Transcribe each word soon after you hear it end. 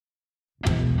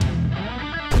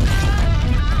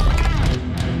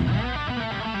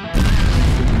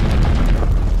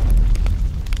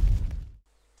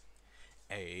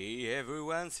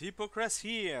friends, Hippocrates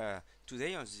here!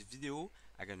 Today on this video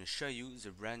I'm gonna show you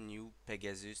the brand new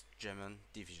PEGASUS German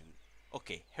division.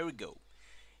 Okay, here we go.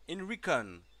 In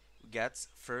RECON we got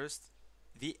first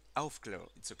the Aufklärer.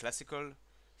 It's a classical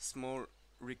small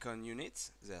RECON unit.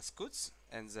 They're scouts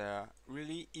and they're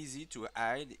really easy to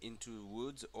hide into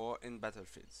woods or in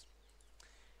battlefields.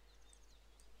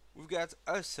 We've got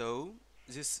also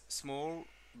this small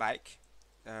bike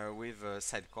with a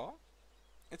sidecar.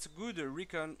 It's a good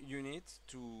recon unit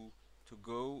to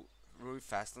go very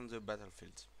fast on the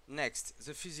battlefield. Next,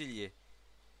 the Fusilier.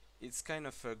 It's kind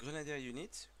of a grenadier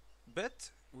unit,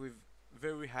 but with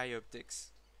very high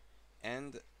optics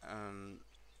and an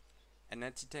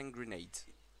anti-tank grenade.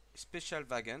 Special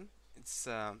wagon. It's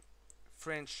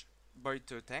French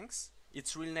Beute tanks.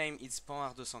 Its real name is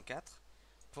Panhard 204.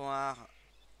 Panhard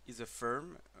is a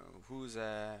firm who's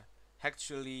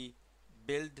actually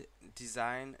build,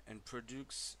 design and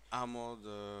produce armored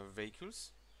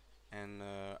vehicles and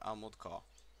armored car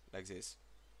like this.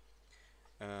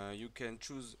 You can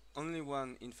choose only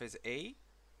one in phase A,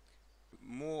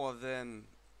 more of them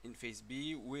in phase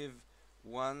B with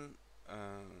one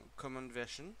common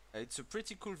version. It's a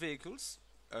pretty cool vehicles,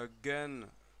 a gun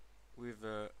with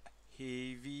a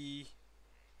heavy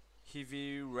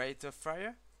rate of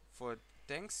fire for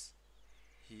tanks.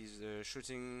 He's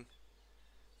shooting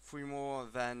 3 more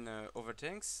than other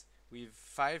tanks with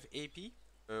 5 AP,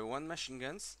 1 machine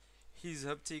guns. His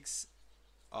optics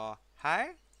are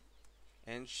high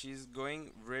and she's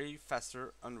going very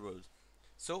faster on road.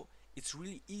 So it's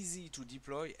really easy to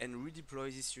deploy and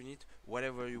redeploy this unit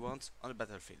whatever you want on the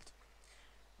battlefield.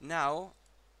 Now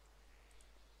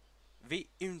the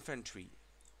infantry.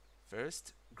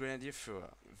 First, Grenadier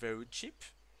Führer. Very cheap.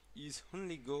 His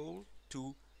only goal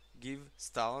to give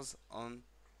stars on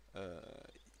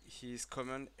his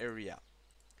command area.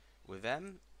 With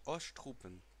them,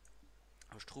 Osttruppen.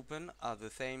 Osttruppen are the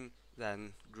same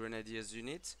than Grenadiers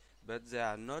units, but they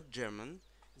are not German.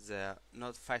 They are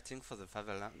not fighting for the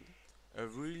fatherland. A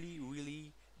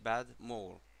really bad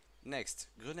moral. Next,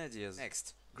 Grenadiers.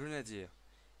 Grenadier.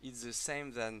 It's the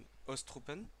same than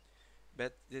Osttruppen,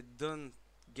 but they don't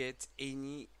get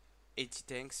any 80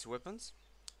 tanks weapons,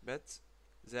 but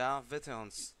they are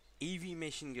veterans. Heavy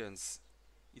machine guns.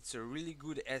 It's a really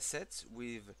good asset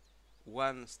with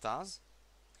 1 stars.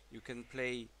 You can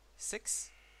play 6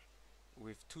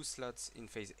 with 2 slots in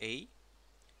phase A.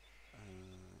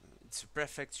 It's a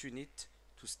perfect unit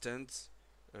to stunt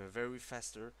very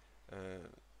faster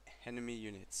enemy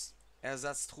units.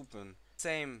 Ersatztruppen,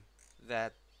 same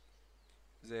that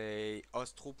the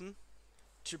Osttruppen,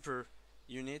 cheaper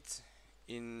unit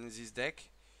in this deck,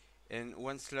 and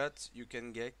 1 slot you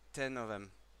can get 10 of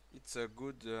them. It's a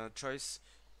good choice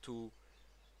to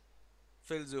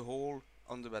fill the hole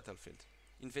on the battlefield.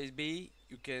 In phase B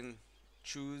you can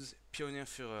choose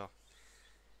Pionierführer,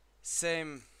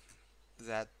 same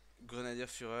that Grenadier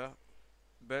Führer,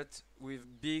 but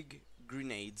with big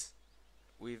grenades,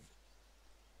 with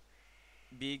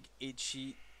big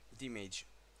HE damage.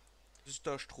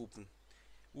 Stoßtruppen,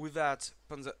 without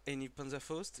any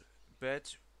Panzerfaust,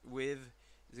 but with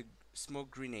the smoke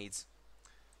grenades.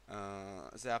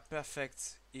 They are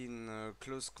perfect in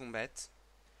close combat,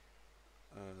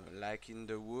 like in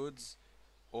the woods,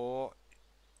 or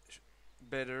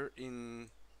better in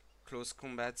close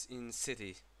combat in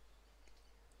city.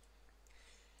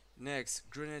 Next,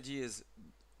 Grenadiers,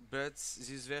 but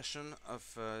this version of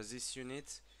this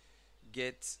unit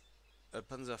get a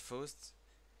Panzerfaust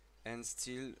and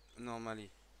still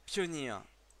normally. Pioneer,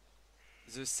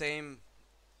 the same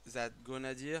that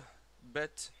Grenadier,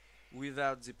 but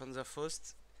without the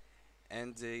Panzerfaust,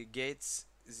 and they get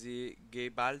the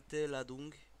geballte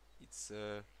Ladung. It's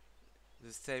the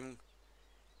same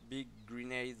big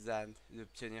grenade than the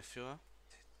Pionierführer.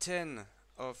 10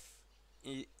 of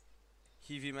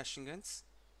heavy machine guns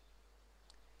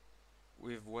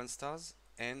with 1 stars,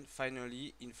 and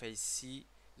finally in phase C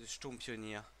the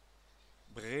Sturmpionier.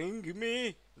 Bring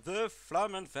me the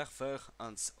Flammenwerfer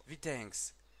and so. The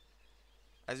tanks.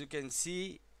 As you can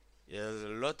see, there's a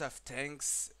lot of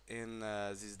tanks in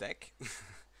this deck.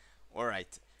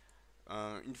 Alright.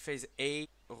 In phase A,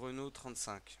 Renault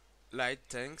 35. Light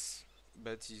tanks,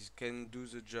 but it can do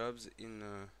the jobs in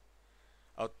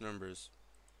outnumbers.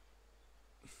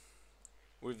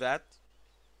 With that,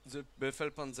 the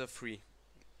Befehlpanzer III.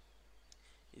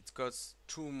 It costs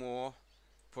 2 more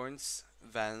points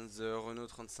than the Renault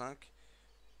 35,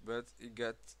 but it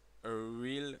got a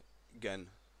real gun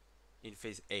in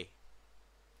phase A.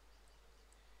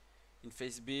 In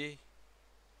phase B,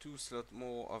 2 slots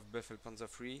more of Befehlpanzer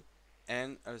III,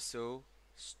 and also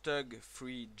Stug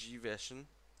 3G version.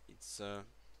 It's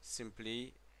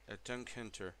simply a tank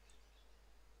hunter.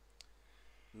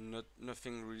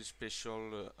 Nothing really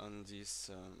special on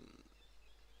this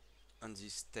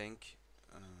tank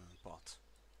part.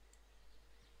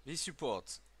 The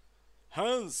support.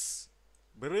 Hans,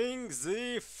 bring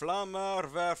the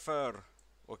Flammenwerfer.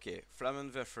 Okay,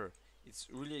 Flammenwerfer. It's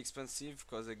really expensive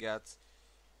because I got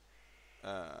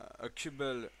a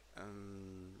Kubel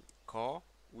car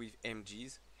with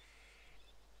MGs.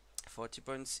 40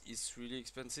 points is really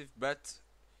expensive, but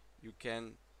you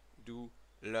can do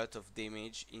a lot of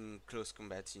damage in close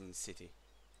combat in city.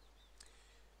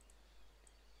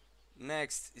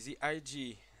 Next, the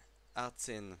IG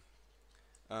Artsen.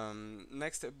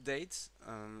 Next update,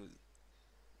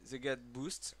 they get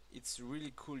boost. It's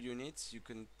really cool units. You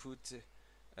can put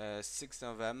 6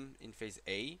 of them in phase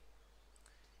A.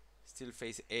 Still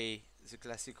phase A, the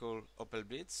classical Opel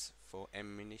Blitz for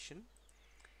ammunition.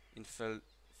 In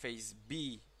phase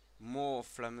B, more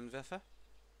Flammenwerfer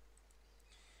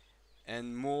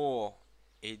and more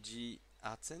AG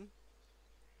Artsen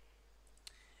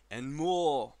and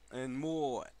more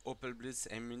Opel Blitz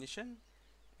ammunition.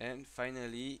 And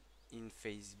finally, in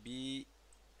phase B,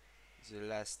 the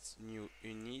last new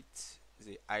unit,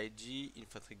 the IG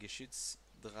Infantry Geschütz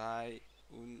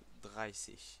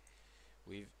 33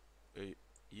 with a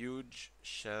huge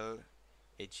shell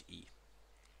HE.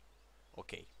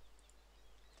 Okay.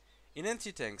 In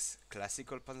anti-tanks,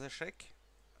 classical Panzerschreck,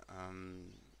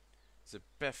 the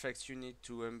perfect unit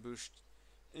to ambush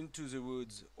into the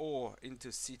woods or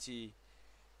into city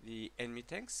the enemy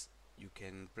tanks. You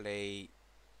can play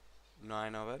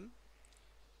 9 of them.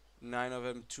 9 of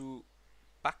them to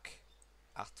pack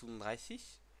 38.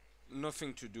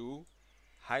 Nothing to do.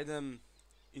 Hide them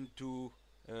into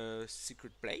a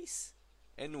secret place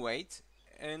and wait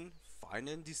and find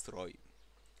and destroy.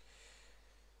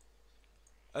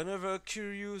 Another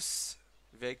curious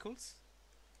vehicles.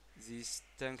 This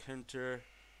tank hunter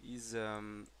is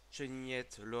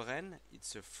Chenillette Lorraine.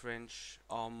 It's a French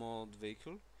armored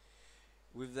vehicle.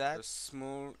 With that, a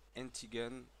small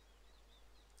anti-gun,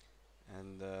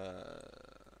 and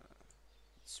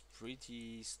it's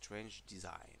pretty strange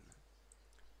design.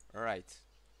 Alright.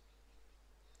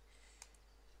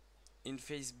 In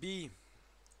phase B,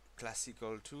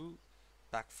 classical 2,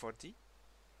 pack 40.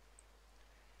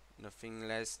 Nothing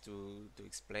less to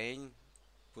explain.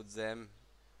 Put them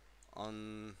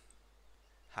on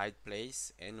hide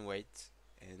place and wait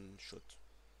and shoot.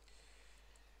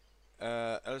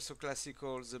 Also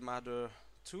classical, the Marder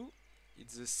 2.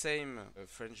 It's the same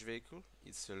French vehicle.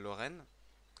 It's a Lorraine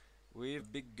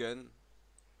with big gun.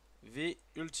 The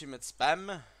ultimate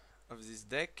spam of this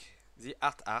deck, the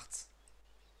Art.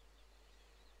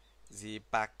 The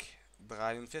pack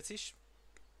 43.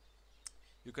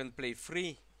 You can play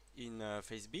free in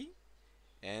phase B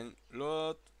and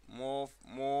lot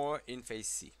more in phase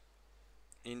C.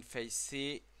 In phase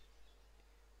C,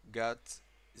 got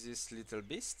this little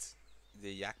beast,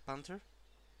 the Yak Panther.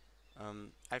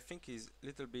 I think he's a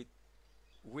little bit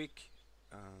weak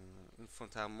in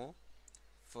front armor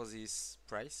for this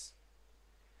price.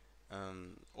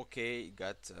 Okay,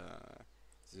 got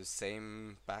the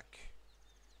same pack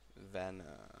than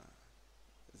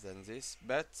this,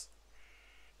 but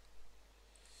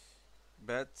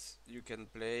you can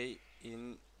play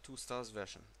in 2 stars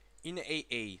version. In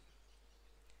AA,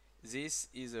 this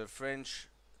is a French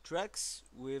trucks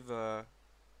with a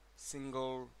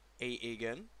single AA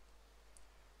gun.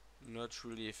 Not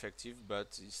really effective,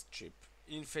 but it's cheap.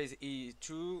 In phase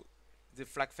E2, the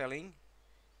Flak Felling.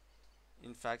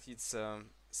 In fact, it's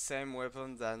same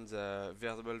weapon than the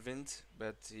Vertible Wind,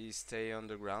 but he stay on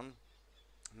the ground,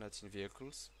 not in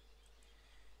vehicles.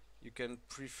 You can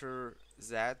prefer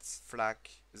that Flak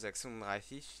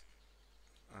 36,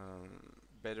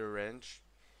 better range.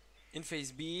 In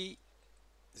phase B,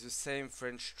 the same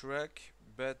French truck,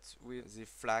 but with the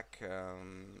Flak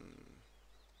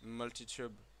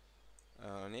multi-tube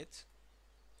on it.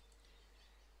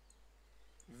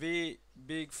 The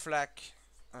big Flak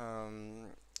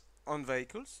on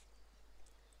vehicles,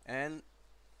 and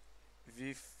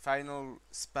the final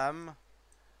spam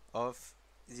of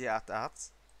the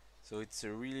Art. So it's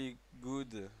a really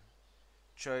good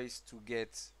choice to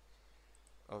get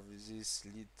of this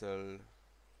little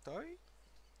toy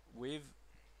with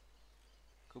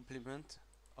complement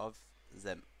of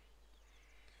them.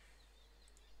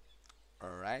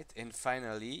 Alright, and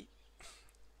finally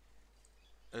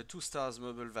a 2 stars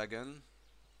mobile wagon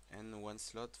and 1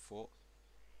 slot for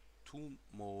 2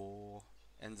 more,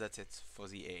 and that's it for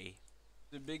the A.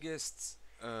 The biggest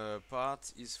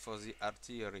part is for the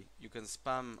artillery. You can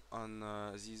spam on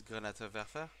this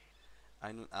Granatwerfer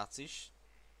 81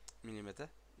 mm.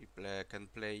 You can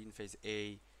play in phase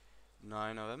A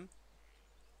 9 of them.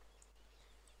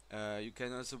 You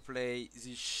can also play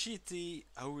the shitty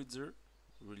howitzer,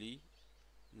 really.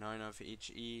 9 of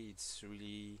HE, it's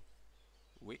really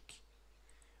weak.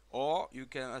 Or you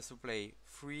can also play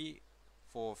 3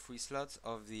 slots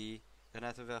of the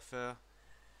Granatwerfer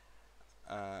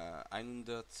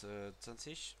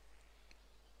 120.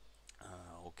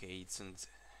 Okay,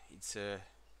 it's a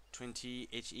 20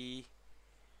 HE,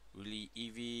 really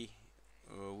EV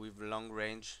with long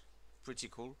range, pretty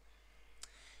cool.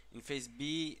 In phase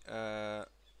B,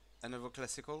 another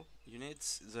classical unit,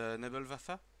 the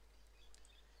Nebelwerfer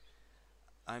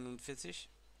 140,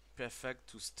 perfect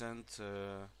to stunt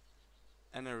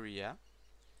an area.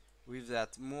 With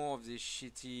that, more of the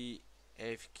shitty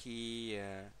AFK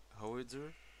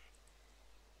howitzer,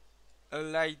 a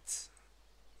light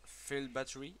field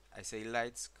battery. I say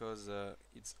light because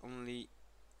it's only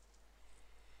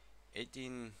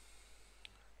 18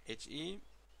 HE.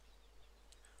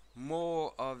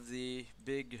 More of the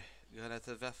big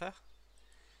Granatwerfer,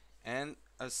 and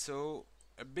also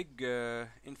a big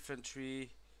infantry,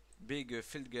 big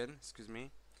field gun, excuse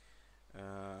me,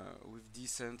 with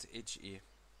decent HE.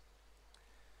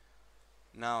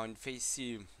 Now in phase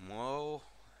C, more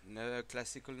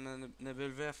classical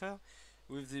Nebelwerfer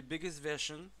with the biggest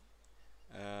version.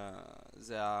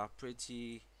 They are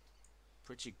pretty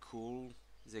cool.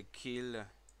 They kill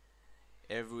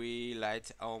every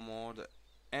light armored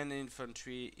and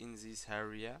infantry in this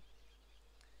area.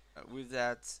 With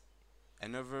that,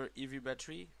 another EV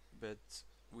battery, but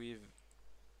with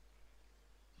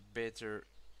better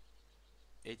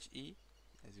HE,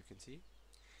 as you can see.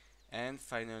 And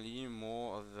finally,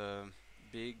 more of the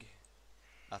big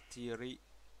artillery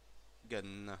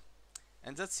gun.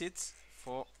 And that's it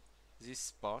for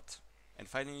this part. And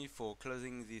finally, for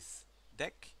closing this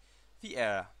deck, the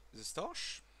air, the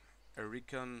Storch, a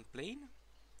RECON plane,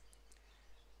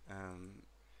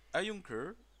 a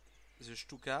Junker, the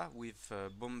Stuka with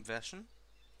bomb version,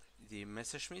 the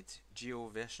Messerschmitt Geo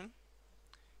version,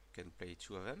 you can play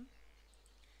 2 of them.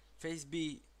 Phase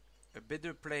B, a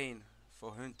better plane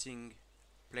for hunting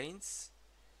planes,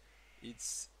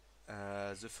 it's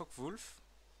the Focke-Wulf,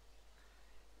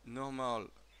 normal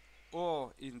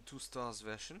or in 2 stars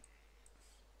version.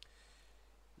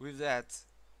 With that,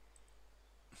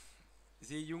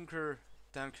 the Junker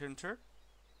tank hunter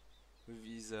with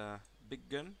his big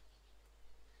gun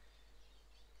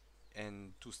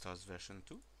and 2 stars version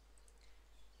too.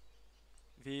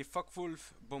 The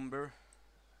Focke-Wulf bomber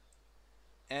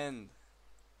and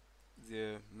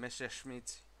the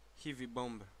Messerschmitt heavy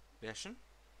bomb version.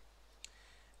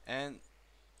 And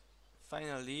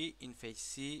finally, in phase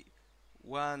C,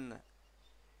 one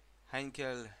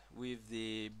Heinkel with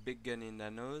the big gun in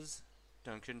the nose,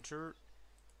 tank hunter,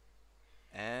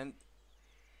 and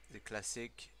the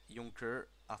classic Junker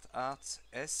Art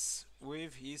S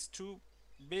with his 2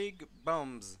 big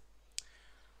bombs.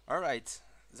 Alright,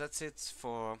 that's it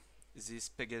for this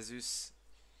Pegasus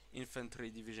infantry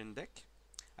division deck.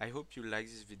 I hope you like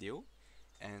this video,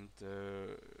 and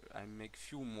I make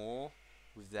few more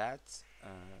with that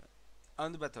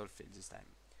on the battlefield this time.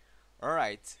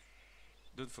 Alright,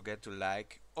 don't forget to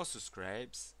like or subscribe.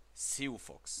 See you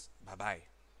folks, bye bye.